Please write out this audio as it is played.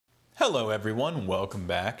Hello, everyone. Welcome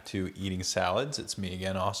back to Eating Salads. It's me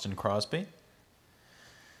again, Austin Crosby.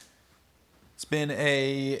 It's been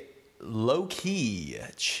a low-key,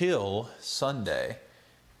 chill Sunday.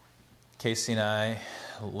 Casey and I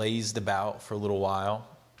lazed about for a little while,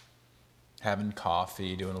 having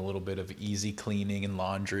coffee, doing a little bit of easy cleaning and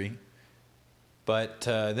laundry. But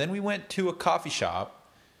then we went to a coffee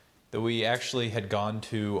shop that we actually had gone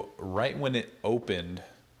to right when it opened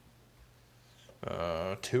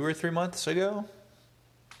 2 or 3 months ago.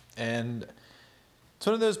 And it's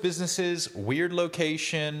one of those businesses, weird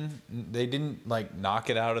location. They didn't knock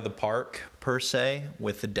it out of the park per se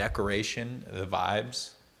with the decoration, the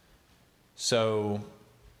vibes. So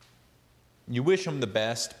you wish them the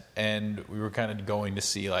best. And we were kind of going to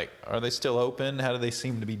see are they still open? How do they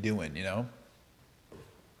seem to be doing, And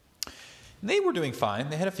they were doing fine.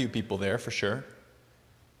 They had a few people there for sure.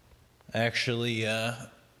 I actually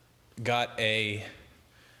got a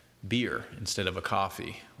beer instead of a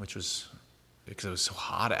coffee, which was because it was so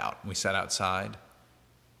hot out. We sat outside.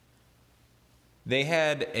 They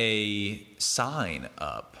had a sign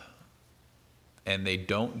up, and they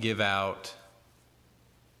don't give out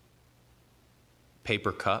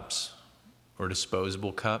paper cups or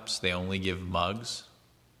disposable cups. They only give mugs.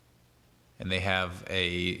 And they have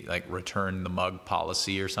a return the mug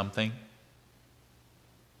policy or something.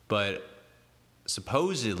 But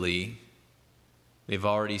supposedly, they've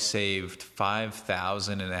already saved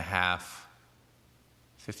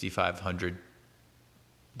 5,500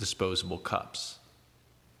 disposable cups.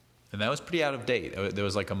 And that was pretty out of date. There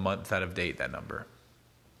was a month out of date, that number.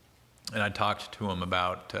 And I talked to them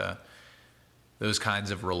about those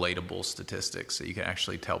kinds of relatable statistics that you can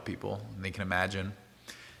actually tell people and they can imagine.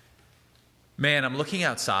 Man, I'm looking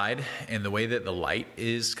outside, and the way that the light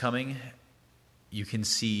is coming, you can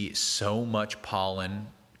see so much pollen,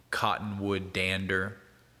 cottonwood dander,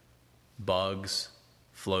 bugs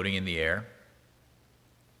floating in the air.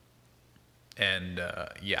 And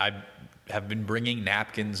I have been bringing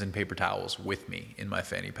napkins and paper towels with me in my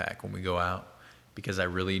fanny pack when we go out because I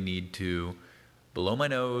really need to blow my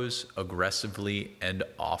nose aggressively and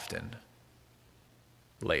often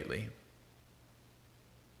lately.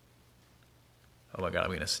 Oh my God, I'm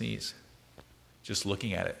going to sneeze. Just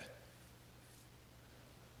looking at it.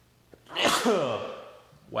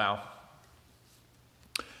 Wow.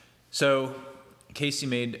 So, Casey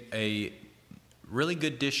made a really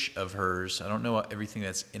good dish of hers. I don't know everything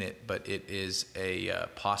that's in it, but it is a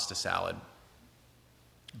pasta salad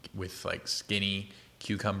with skinny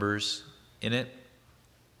cucumbers in it,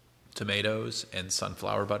 tomatoes, and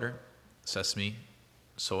sunflower butter, sesame,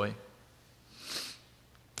 soy.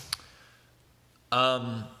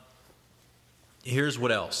 Here's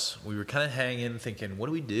what else. We were kind of hanging, thinking, what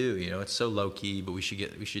do we do? It's so low key, but we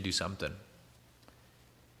should do something.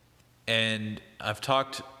 And I've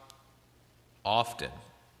talked often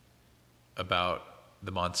about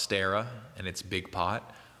the Monstera and its big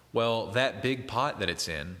pot. Well, that big pot that it's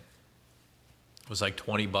in was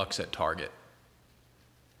 $20 at Target.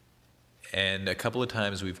 And a couple of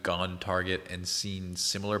times we've gone to Target and seen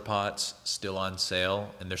similar pots still on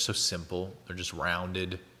sale, and they're so simple. They're just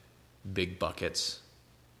rounded, big buckets.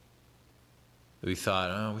 We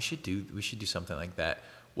thought, we should do something like that.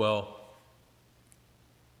 Well,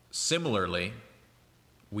 similarly,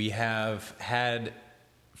 we have had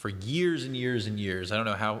for years and years and years, I don't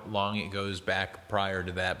know how long it goes back prior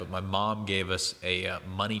to that, but my mom gave us a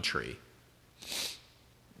money tree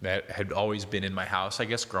that had always been in my house, I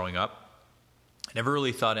guess, growing up. I never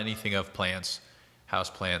really thought anything of house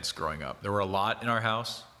plants growing up. There were a lot in our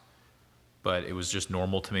house, but it was just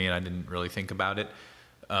normal to me and I didn't really think about it.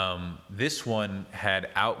 This one had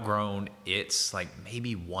outgrown its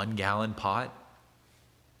maybe 1 gallon pot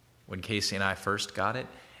when Casey and I first got it,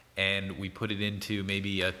 and we put it into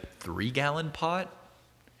maybe a 3 gallon pot,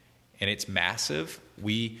 and it's massive.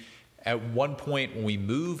 At one point when we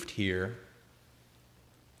moved here,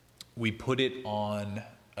 we put it on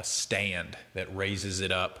a stand that raises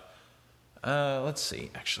it up. Let's see,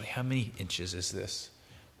 actually, how many inches is this?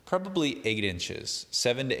 Probably 8 inches,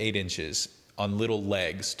 7 to 8 inches on little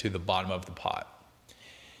legs to the bottom of the pot.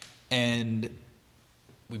 And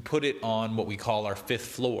we put it on what we call our 5th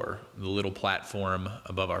floor, the little platform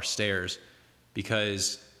above our stairs,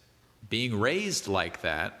 because being raised like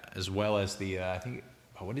that, as well as the,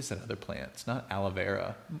 what is that other plant? It's not aloe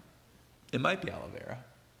vera. It might be aloe vera.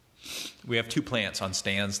 We have 2 plants on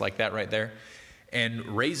stands like that right there.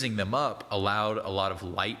 And raising them up allowed a lot of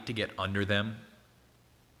light to get under them.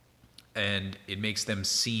 And it makes them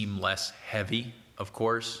seem less heavy, of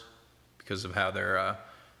course, because of how they're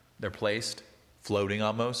placed, floating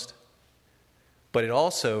almost. but it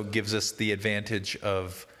also gives us the advantage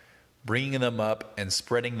of bringing them up and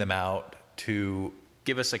spreading them out to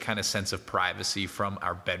give us a kind of sense of privacy from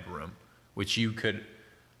our bedroom, which you could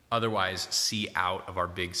otherwise see out of our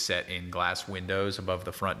big set-in glass windows above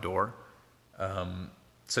the front door.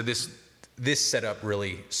 So this setup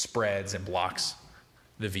really spreads and blocks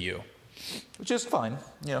the view, which is fine.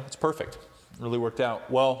 You know, it's perfect. It really worked out.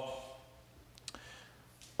 Well,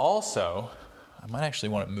 also, I might actually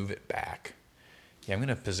want to move it back. Yeah, I'm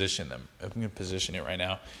going to position them. I'm going to position it right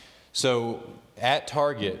now. So at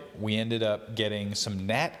Target, we ended up getting some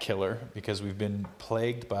gnat killer because we've been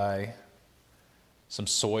plagued by some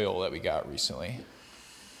soil that we got recently.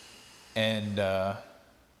 And let's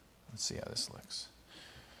see how this looks.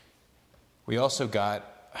 We also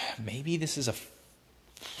got, maybe this is a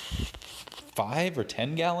 5 or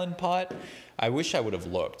 10 gallon pot. I wish I would have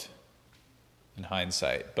looked in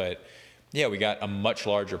hindsight, but yeah, we got a much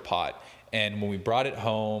larger pot. And when we brought it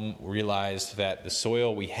home, we realized that the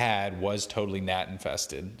soil we had was totally gnat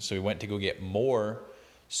infested. So we went to go get more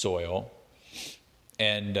soil.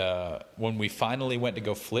 And when we finally went to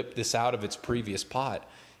go flip this out of its previous pot,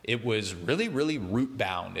 it was really, really root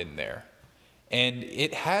bound in there. And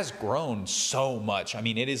it has grown so much. I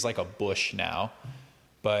mean, it is like a bush now.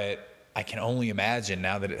 But I can only imagine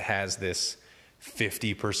now that it has this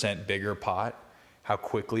 50% bigger pot, how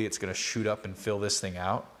quickly it's going to shoot up and fill this thing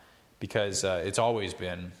out. Because it's always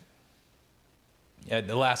been,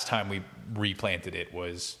 the last time we replanted it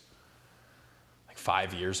was like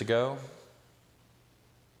 5 years ago.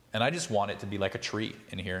 And I just want it to be like a tree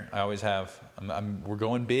in here. I always have. We're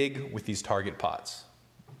going big with these Target pots.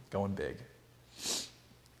 Going big.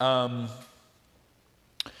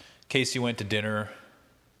 Casey went to dinner.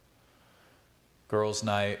 Girls'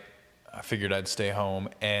 night. I figured I'd stay home.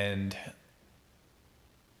 And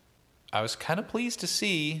I was kind of pleased to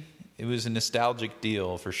see, it was a nostalgic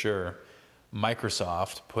deal for sure.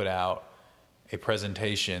 Microsoft put out a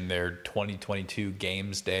presentation, their 2022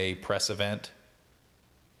 Games Day press event,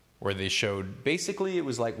 where they showed, basically it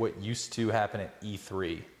was like what used to happen at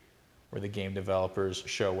E3, where the game developers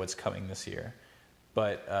show what's coming this year.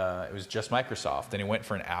 But it was just Microsoft, and it went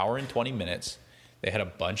for an hour and 20 minutes. They had a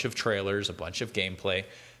bunch of trailers, a bunch of gameplay.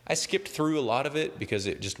 I skipped through a lot of it because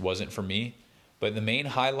it just wasn't for me. But the main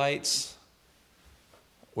highlights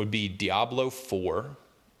would be Diablo 4.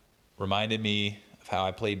 Reminded me of how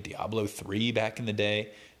I played Diablo 3 back in the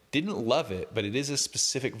day. Didn't love it, but it is a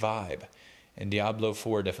specific vibe. And Diablo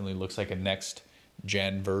 4 definitely looks like a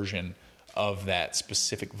next-gen version of that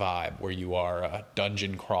specific vibe, where you are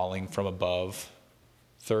dungeon crawling from above,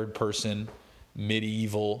 third-person,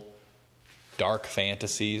 medieval, dark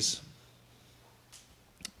fantasies.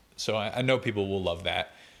 So I know people will love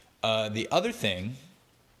that. The other thing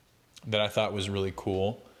that I thought was really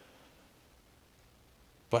cool,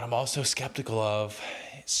 but I'm also skeptical of,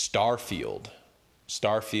 Starfield.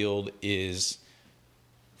 Starfield is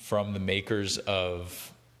from the makers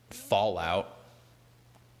of Fallout,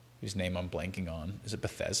 whose name I'm blanking on. Is it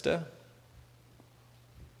Bethesda?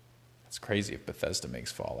 It's crazy if Bethesda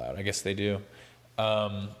makes Fallout. I guess they do.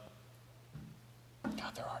 God,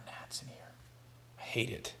 there are gnats in here. I hate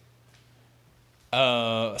it.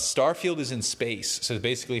 Starfield is in space, so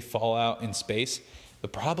basically Fallout in space. The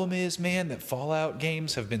problem is, man, that Fallout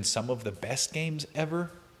games have been some of the best games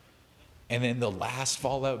ever. And then the last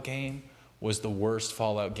Fallout game was the worst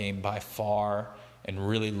Fallout game by far and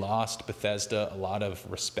really lost Bethesda a lot of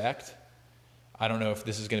respect. I don't know if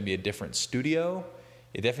this is going to be a different studio.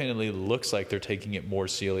 It definitely looks like they're taking it more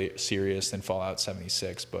serious than Fallout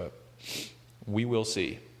 76, but we will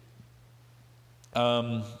see.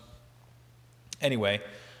 Anyway,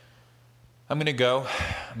 I'm going to go.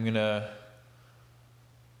 I'm going to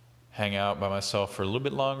hang out by myself for a little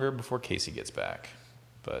bit longer before Casey gets back.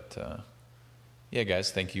 But yeah,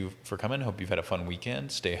 guys, thank you for coming. Hope you've had a fun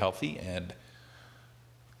weekend. Stay healthy and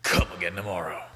come again tomorrow.